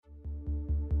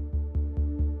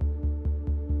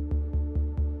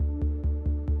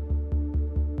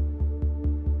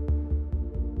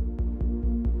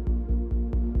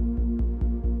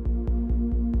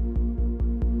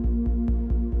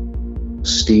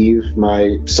Steve, my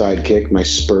sidekick, my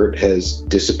spurt, has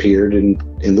disappeared in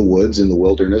the woods, in the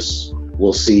wilderness.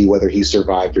 We'll see whether he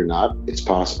survived or not. It's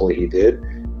possible he did,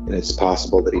 and it's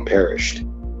possible that he perished.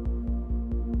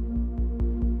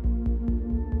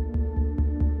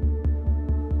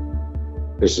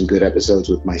 There's some good episodes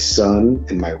with my son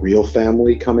and my real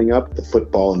family coming up, the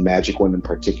football and magic one in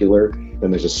particular.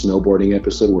 Then there's a snowboarding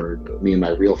episode where me and my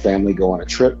real family go on a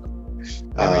trip.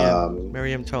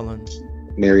 Miriam Tolan.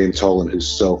 Miriam Tolan, who's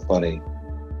so funny.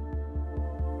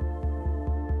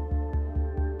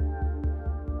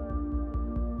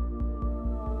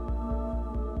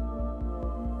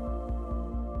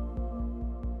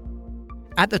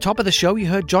 At the top of the show, you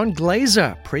heard Jon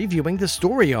Glaser previewing the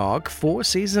story arc for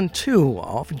Season 2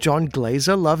 of Jon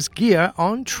Glaser Loves Gear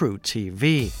on True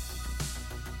TV.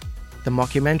 The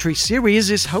mockumentary series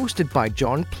is hosted by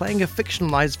Jon, playing a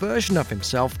fictionalized version of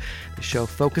himself. The show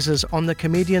focuses on the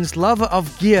comedian's love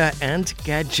of gear and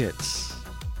gadgets.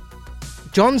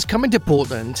 Jon's coming to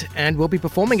Portland and will be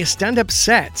performing a stand-up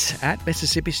set at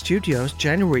Mississippi Studios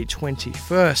January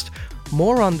 21st.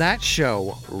 More on that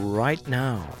show right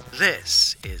now.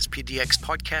 This is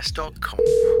pdxpodcast.com.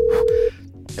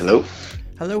 Hello?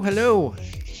 Hello, hello.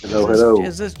 Hello.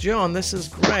 Is this Jon? This is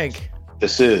Greg.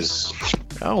 This is.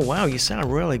 Oh, wow, you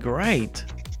sound really great.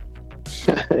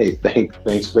 Hey,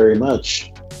 thanks very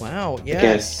much. Wow,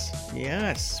 yes.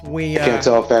 Yes. I can't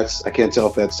tell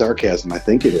if that's sarcasm. I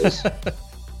think it is.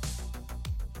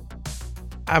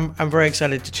 I'm very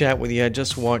excited to chat with you. I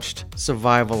just watched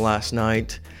Survival last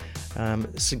night.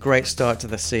 It's a great start to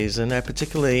the season. I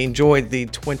particularly enjoyed the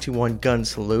 21 gun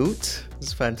salute.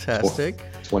 It's fantastic.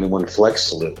 21 flex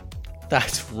salute.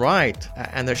 That's right.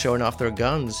 And they're showing off their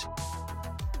guns.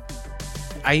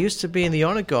 I used to be in the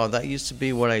honor guard. That used to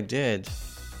be what I did.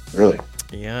 Really?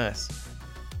 Yes.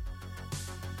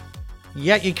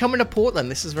 Yeah, you're coming to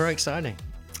Portland. This is very exciting.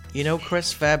 You know,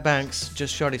 Chris Fairbanks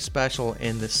just shot his special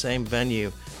in the same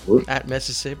venue at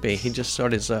Mississippi. He just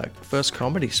shot his first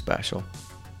comedy special.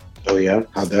 Oh, yeah?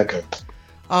 How'd that go?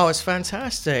 Oh, it's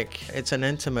fantastic. It's an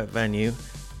intimate venue.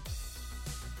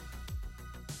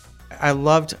 I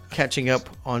loved catching up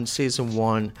on Season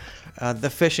 1. The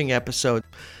fishing episode,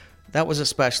 that was a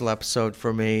special episode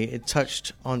for me. It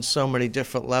touched on so many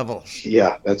different levels.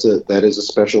 Yeah, that is a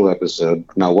special episode.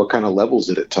 Now, what kind of levels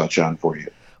did it touch on for you?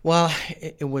 Well,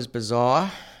 it was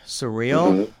bizarre,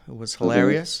 surreal, It was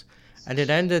hilarious, and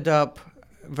it ended up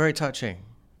very touching.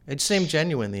 It seemed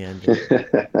genuine, the ending.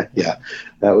 Yeah,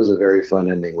 that was a very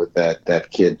fun ending with that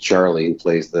kid, Charlie, who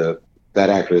plays that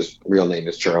actor's real name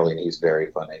is Charlie, and he's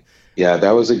very funny. Yeah,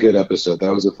 that was a good episode.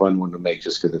 That was a fun one to make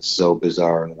just because it's so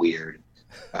bizarre and weird.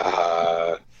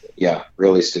 Yeah,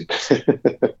 really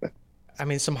stupid. I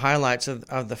mean, some highlights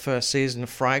of the first season,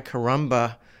 Fry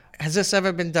Carumba. Has this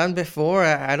ever been done before?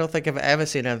 I don't think I've ever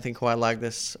seen anything quite like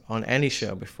this on any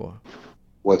show before.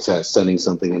 What's that, sending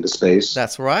something into space?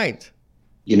 That's right.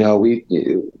 You know,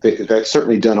 that's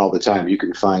certainly done all the time. You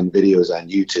can find videos on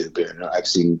YouTube. I've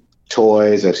seen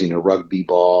toys, I've seen a rugby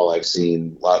ball, I've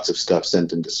seen lots of stuff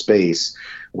sent into space.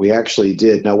 We actually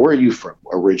did. Now, where are you from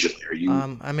originally? Are you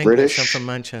I'm British? English. I'm from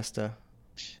Manchester.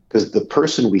 Because the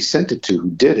person we sent it to who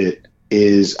did it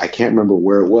is, I can't remember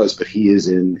where it was, but he is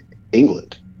in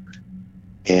England.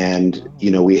 And, you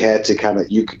know, we had to kind of,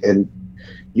 you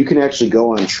can actually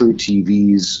go on True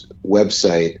TV's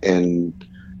website and,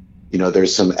 you know,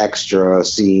 there's some extra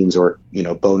scenes or, you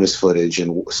know, bonus footage,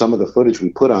 and some of the footage we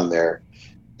put on there.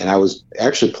 And I was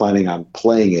actually planning on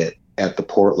playing it at the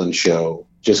Portland show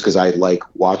just because I like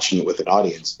watching it with an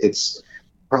audience. It's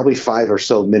probably 5 or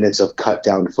so minutes of cut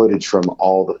down footage from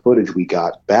all the footage we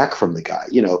got back from the guy.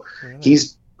 You know, really?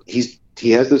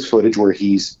 He has this footage where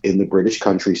he's in the British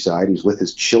countryside. He's with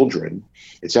his children.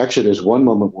 It's actually, there's one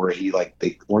moment where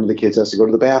one of the kids has to go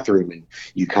to the bathroom, and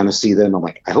you kind of see them. I'm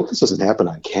like, I hope this doesn't happen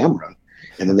on camera.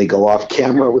 And then they go off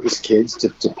camera with his kids to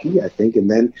pee, I think. And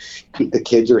then the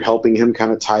kids are helping him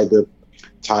kind of tie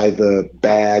the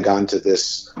bag onto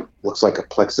this, looks like a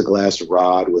plexiglass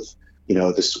rod with, you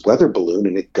know, this weather balloon,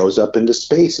 and it goes up into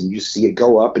space, and you see it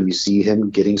go up, and you see him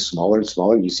getting smaller and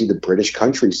smaller, and you see the British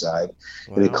countryside.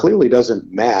 Wow. And it clearly doesn't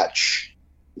match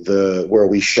where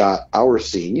we shot our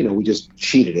scene. You know, we just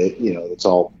cheated it. You know, it's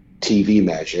all TV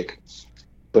magic.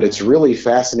 But it's really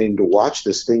fascinating to watch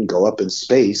this thing go up in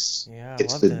space. Yeah,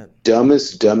 it's the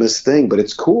dumbest thing, but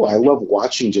it's cool. I love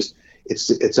watching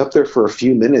it's up there for a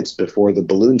few minutes before the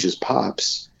balloon just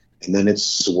pops, and then it's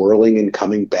swirling and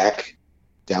coming back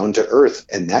down to Earth,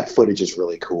 and that footage is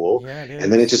really cool. Yeah, it is.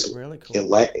 And then it just really cool.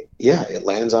 It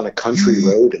lands on a country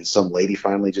road, and some lady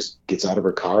finally just gets out of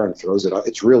her car and throws it off.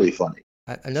 It's really funny.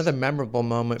 Another memorable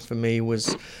moment for me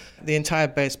was the entire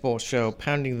baseball show,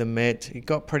 Pounding the Mitt. It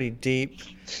got pretty deep,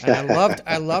 and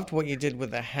I loved what you did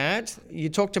with the hat. You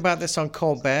talked about this on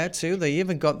Colbert too. They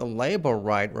even got the label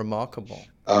right. Remarkable.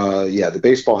 Yeah, the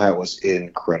baseball hat was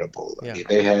incredible. Yeah. I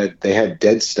mean, they had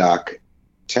dead stock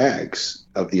tags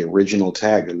of the original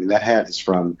tag. I mean, that hat is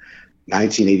from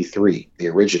 1983, the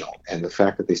original, and the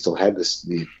fact that they still had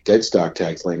the dead stock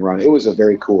tags laying around, it was a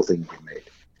very cool thing we made.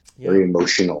 Yeah. Very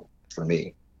emotional for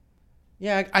me.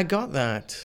 Yeah, I got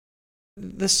that.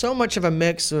 There's so much of a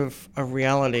mix of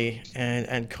reality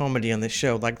and comedy on this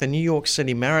show. Like the New York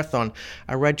City Marathon,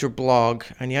 I read your blog,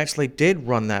 and you actually did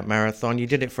run that marathon. You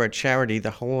did it for a charity, the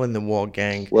Hole in the Wall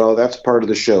Gang. Well, that's part of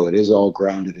the show. It is all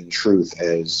grounded in truth,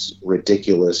 as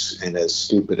ridiculous and as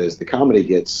stupid as the comedy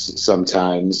gets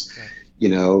sometimes. Okay. You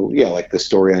know, yeah, like the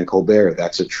story on Colbert,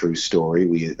 that's a true story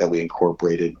that we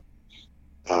incorporated.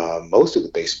 Most of the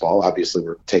baseball, obviously,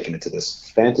 we're taking it to this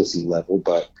fantasy level,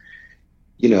 but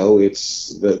you know,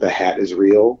 it's the hat is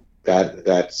real.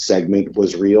 That segment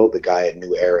was real. The guy at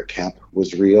New Era Camp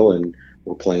was real, and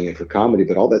we're playing it for comedy.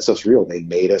 But all that stuff's real. They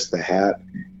made us the hat,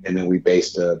 and then we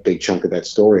based a big chunk of that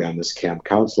story on this camp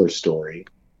counselor story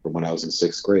from when I was in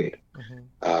 6th grade.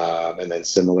 Mm-hmm. And then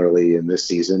similarly in this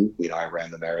season, you know, I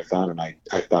ran the marathon, and I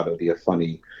thought it would be a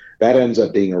funny. That ends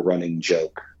up being a running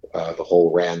joke. The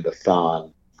whole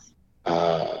ran-the-thon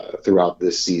throughout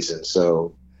this season.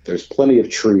 So there's plenty of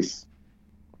truth,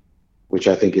 which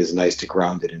I think is nice to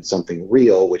ground it in something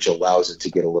real, which allows it to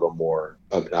get a little more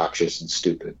obnoxious and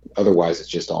stupid. Otherwise, it's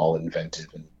just all inventive,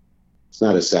 and it's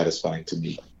not as satisfying to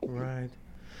me. Right.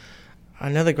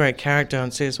 Another great character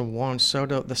on season 1,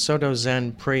 the Soto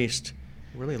Zen priest.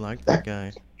 Really liked that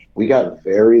guy. We got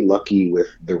very lucky with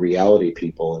the reality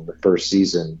people in the first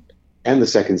season, and the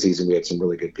second season we had some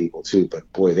really good people too.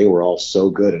 But boy, they were all so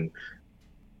good, and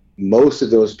most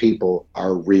of those people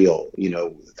are real. You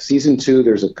know, season 2,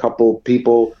 there's a couple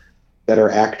people that are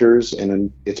actors, and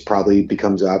it's probably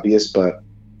becomes obvious, but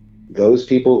those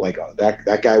people, like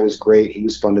that guy was great. He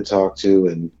was fun to talk to,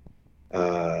 and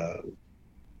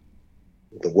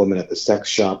the woman at the sex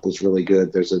shop was really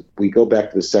good. We go back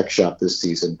to the sex shop this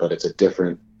season, but it's a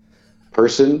different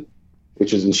person,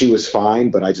 and she was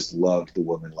fine, but I just loved the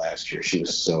woman last year. She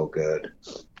was so good.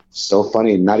 So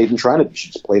funny, and not even trying to be. She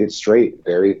just played it straight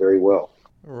very, very well.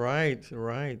 Right.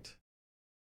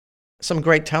 Some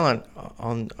great talent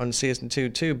on season 2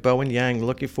 too. Bowen Yang,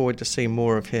 looking forward to see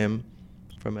more of him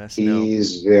from SNL.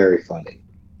 He's very funny.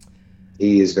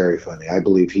 I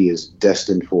believe he is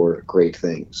destined for great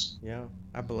things. Yeah,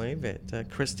 I believe it.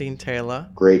 Christine Taylor.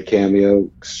 Great cameo,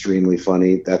 extremely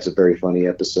funny. That's a very funny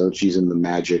episode. She's in the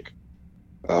magic,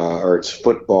 or it's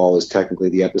football is technically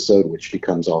the episode, which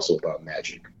becomes also about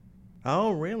magic.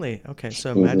 Oh, really? Okay,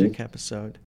 so a magic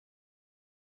episode.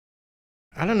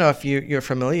 I don't know if you're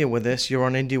familiar with this. You're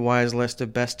on IndieWire's list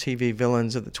of best TV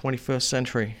villains of the 21st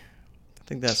century. I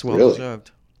think that's well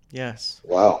deserved. Yes.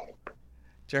 Wow.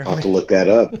 Jeremy, I'll have to look that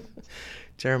up.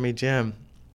 Jeremy Jim.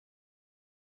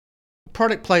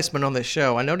 Product placement on this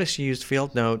show. I noticed you used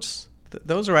field notes.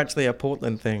 Those are actually a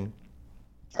Portland thing.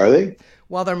 Are they?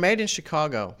 Well, they're made in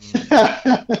Chicago,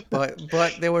 but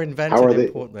they were invented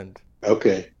in Portland.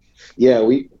 Okay. Yeah,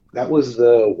 that was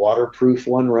the waterproof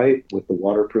one, right? With the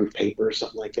waterproof paper or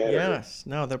something like that? Yes.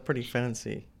 No, they're pretty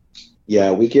fancy.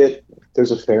 Yeah,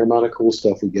 there's a fair amount of cool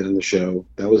stuff we get in the show.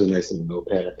 That was a nice little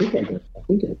notepad. I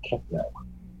think I kept that one.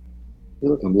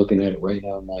 Look, I'm looking at it right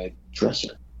now in my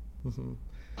dresser. Mm-hmm.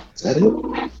 Is that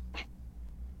it?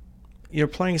 You're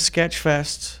playing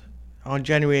Sketchfest on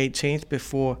January 18th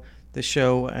before the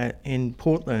show in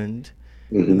Portland.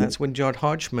 Mm-hmm. And that's with Judd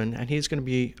Hodgman, and he's going to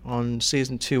be on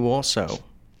season 2 also.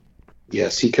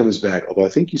 Yes, he comes back, although I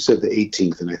think you said the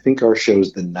 18th, and I think our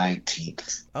show's the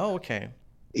 19th. Oh, okay.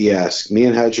 Yes, me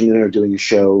and Hodgman are doing a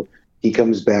show. He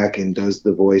comes back and does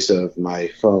the voice of my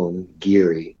phone,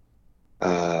 Geary,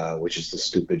 which is the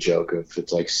stupid joke of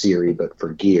it's like Siri, but for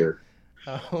gear.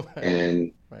 Oh, right.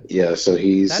 And yeah, so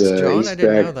he's That's John? He's I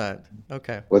didn't back. know that.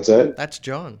 Okay. What's that? That's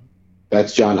John.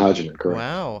 That's John Hodgman, correct.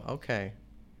 Wow, okay.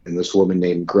 And this woman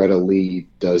named Greta Lee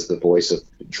does the voice of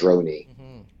Droney.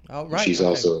 Mm-hmm. Oh, right. She's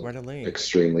also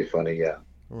extremely funny, yeah.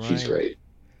 Right. She's great.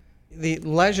 The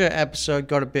leisure episode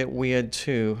got a bit weird,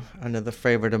 too. Another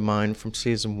favorite of mine from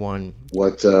season 1.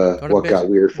 What got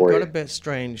weird for you? Got a bit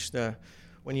strange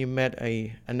when you met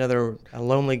a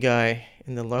lonely guy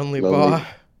in the lonely bar.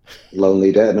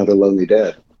 Lonely dad, another lonely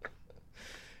dad.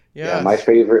 Yes. Yeah,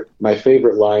 my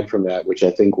favorite line from that, which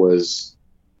I think was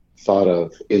thought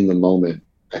of in the moment,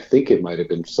 I think it might have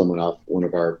been one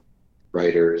of our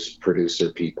writers,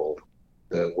 producer people,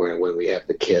 when we have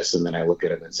the kiss, and then I look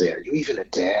at him and say, "Are you even a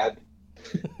dad?"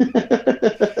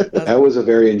 That was a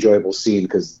very enjoyable scene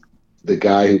because the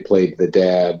guy who played the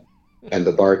dad and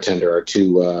the bartender are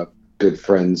two good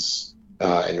friends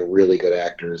and really good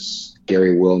actors.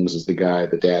 Gary Wilms is the guy,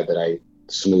 the dad that I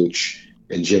smooch,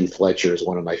 and Jim Fletcher is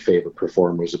one of my favorite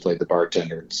performers who played the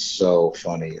bartender. It's so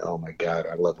funny. Oh my God,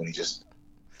 I love when he just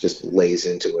lays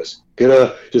into us. Get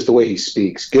up, just the way he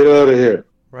speaks. Get out of here.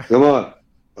 Right. Come on.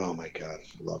 Oh my God,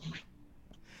 I love him.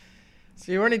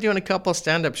 So you're only doing a couple of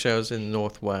stand-up shows in the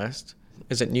Northwest.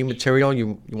 Is it new material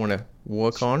you want to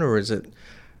work on, or is it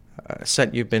a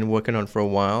set you've been working on for a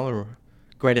while, or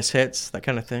greatest hits, that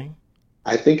kind of thing?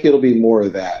 I think it'll be more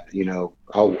of that.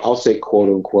 I'll say quote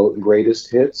unquote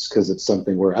greatest hits because it's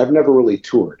something where I've never really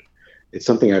toured. It's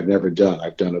something I've never done.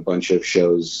 I've done a bunch of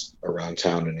shows around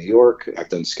town in New York. I've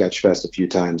done Sketchfest a few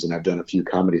times, and I've done a few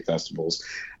comedy festivals.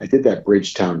 I did that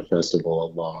Bridgetown festival a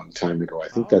long time ago. I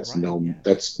think that's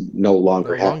no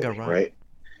longer happening, right?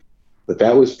 But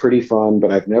that was pretty fun.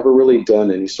 But I've never really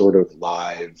done any sort of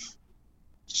live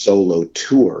solo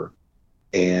tour,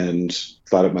 and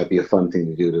thought it might be a fun thing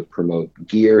to do to promote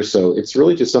gear. So it's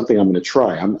really just something I'm going to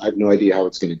try. I have no idea how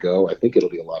it's going to go. I think it'll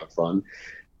be a lot of fun.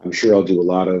 I'm sure I'll do a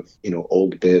lot of,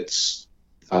 old bits,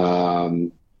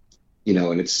 and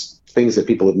it's things that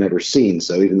people have never seen.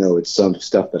 So even though it's some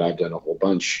stuff that I've done a whole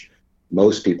bunch,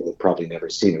 most people have probably never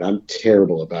seen it. I'm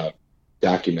terrible about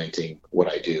documenting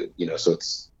what I do, so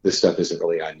this stuff isn't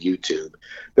really on YouTube.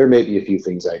 There may be a few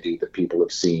things I do that people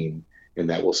have seen, and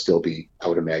that will still be, I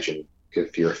would imagine,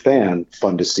 if you're a fan,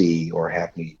 fun to see or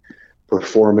have me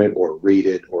perform it or read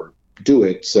it or do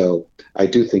it. So I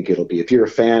do think it'll be, if you're a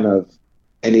fan of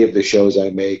any of the shows I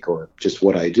make or just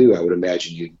what I do, I would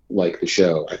imagine you'd like the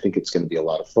show. I think it's going to be a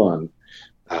lot of fun,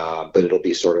 but it'll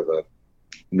be sort of a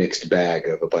mixed bag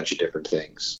of a bunch of different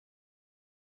things.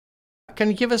 Can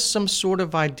you give us some sort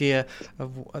of idea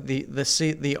of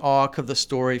the arc of the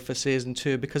story for season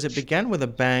 2? Because it began with a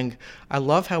bang. I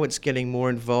love how it's getting more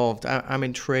involved. I'm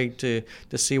intrigued to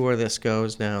see where this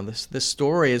goes now. This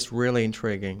story is really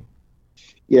intriguing.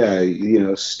 Yeah,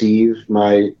 Steve,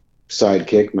 my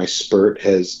sidekick, my spurt,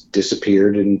 has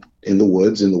disappeared in the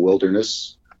woods, in the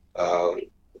wilderness.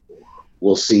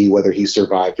 We'll see whether he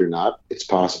survived or not. It's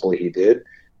possible he did,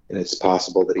 and it's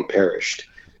possible that he perished.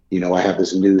 I have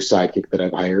this new sidekick that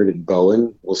I've hired in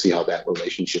Bowen. We'll see how that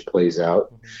relationship plays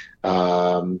out.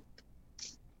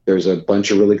 There's a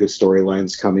bunch of really good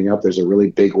storylines coming up. There's a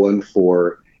really big one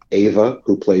for Ava,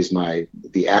 who plays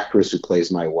the actress who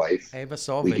plays my wife. Ava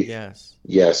Solvig, yes.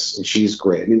 Yes, and she's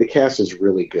great. I mean, the cast is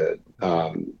really good.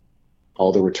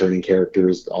 All the returning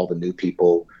characters, all the new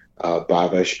people.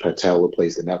 Bhavesh Patel, who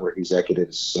plays the network executive,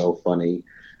 is so funny.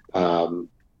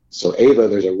 So Ava,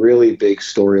 there's a really big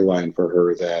storyline for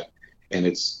her and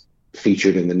it's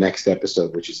featured in the next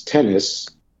episode, which is tennis,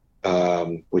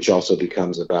 which also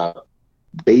becomes about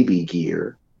baby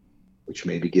gear, which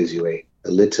maybe gives you a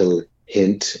little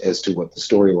hint as to what the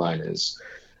storyline is.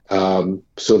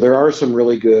 So there are some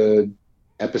really good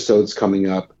episodes coming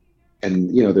up,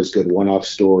 and there's good one-off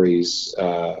stories,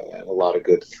 and a lot of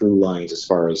good through lines as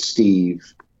far as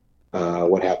Steve,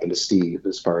 what happened to Steve,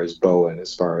 as far as Bowen,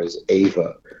 as far as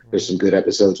Ava. There's some good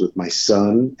episodes with my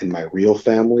son and my real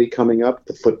family coming up,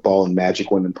 the football and magic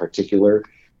one in particular.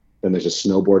 Then there's a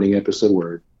snowboarding episode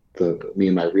where me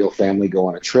and my real family go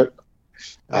on a trip.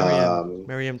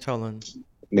 Miriam Tolan.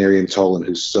 Miriam Tolan,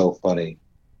 who's so funny.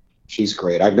 She's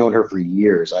great. I've known her for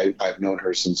years. I've known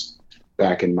her since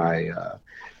back in my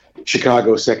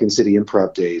Chicago Second City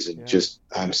Improv days, and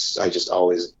I just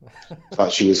always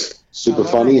thought she was super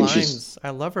funny. And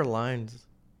I love her lines.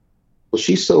 Well,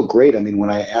 she's so great. I mean, when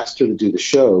I asked her to do the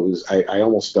show, I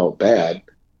almost felt bad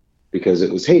because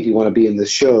it was, hey, do you want to be in this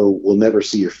show? We'll never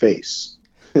see your face.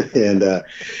 And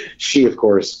she, of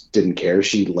course, didn't care.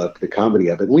 She loved the comedy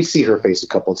of it. We see her face a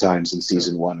couple times in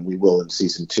season 1, and we will in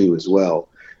season 2 as well.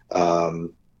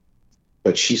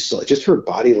 But she's just her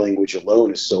body language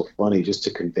alone is so funny, just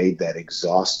to convey that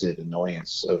exhausted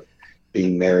annoyance of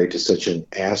being married to such an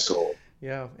asshole.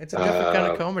 Yeah, it's a different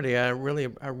kind of comedy. I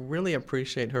really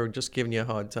appreciate her just giving you a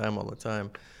hard time all the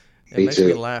time. It makes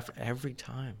me laugh every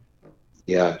time.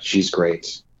 Yeah, she's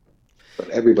great. But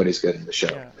everybody's good in the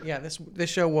show. Yeah. This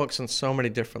show works on so many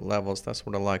different levels. That's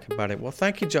what I like about it. Well,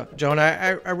 thank you, Jon.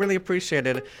 I really appreciate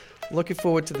it. Looking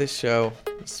forward to this show.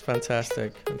 It's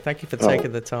fantastic. And thank you for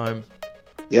taking the time.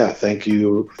 Yeah, thank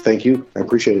you. I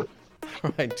appreciate it.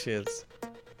 All right, cheers.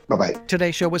 Bye-bye.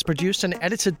 Today's show was produced and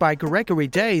edited by Gregory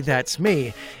Day. That's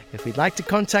me. If you'd like to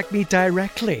contact me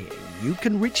directly, you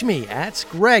can reach me at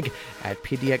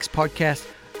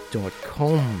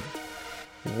greg@pdxpodcast.com.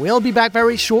 We'll be back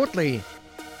very shortly.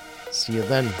 See you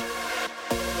then.